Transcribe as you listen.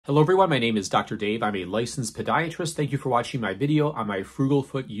Hello everyone, my name is Dr. Dave. I'm a licensed podiatrist. Thank you for watching my video on my Frugal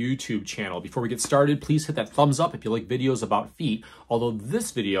Foot YouTube channel. Before we get started, please hit that thumbs up if you like videos about feet, although this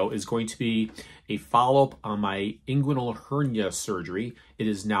video is going to be a follow-up on my inguinal hernia surgery. It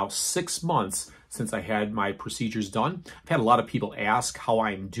is now 6 months since I had my procedures done. I've had a lot of people ask how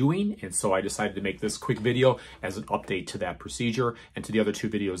I'm doing, and so I decided to make this quick video as an update to that procedure and to the other two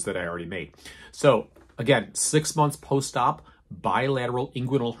videos that I already made. So again, 6 months post-op, bilateral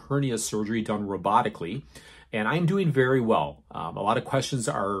inguinal hernia surgery done robotically, and I'm doing very well. A lot of questions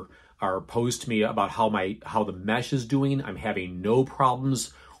are posed to me about how the mesh is doing. I'm having no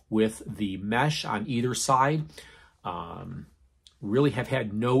problems with the mesh on either side. Really have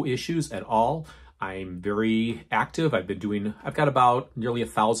had no issues at all. I'm very active. I've got about nearly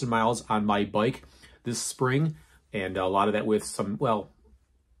 1,000 miles on my bike this spring, and a lot of that with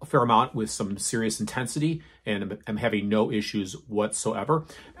a fair amount with some serious intensity, and I'm having no issues whatsoever.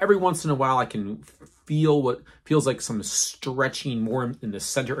 Every once in a while, I can feel what feels like some stretching more in the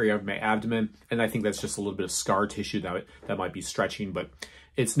center area of my abdomen, and I think that's just a little bit of scar tissue that might be stretching, but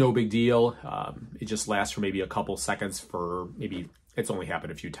it's no big deal. It just lasts for maybe a couple seconds for it's only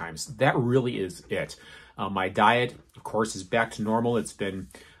happened a few times. That really is it. My diet, of course, is back to normal. It's been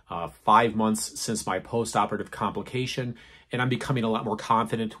 5 months since my post-operative complication, and I'm becoming a lot more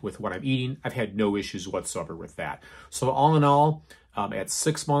confident with what I'm eating. I've had no issues whatsoever with that. So all in all, at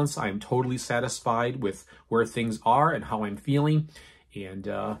 6 months, I'm totally satisfied with where things are and how I'm feeling, and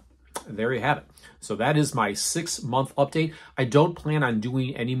there you have it. So that is my 6-month update. I don't plan on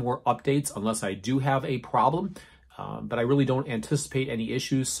doing any more updates unless I do have a problem, but I really don't anticipate any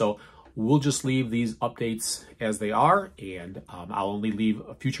issues, so we'll just leave these updates as they are, and I'll only leave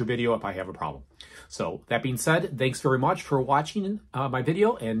a future video if I have a problem. So that being said, thanks very much for watching my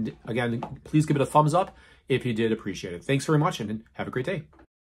video, and again, please give it a thumbs up if you did appreciate it. Thanks very much, and have a great day.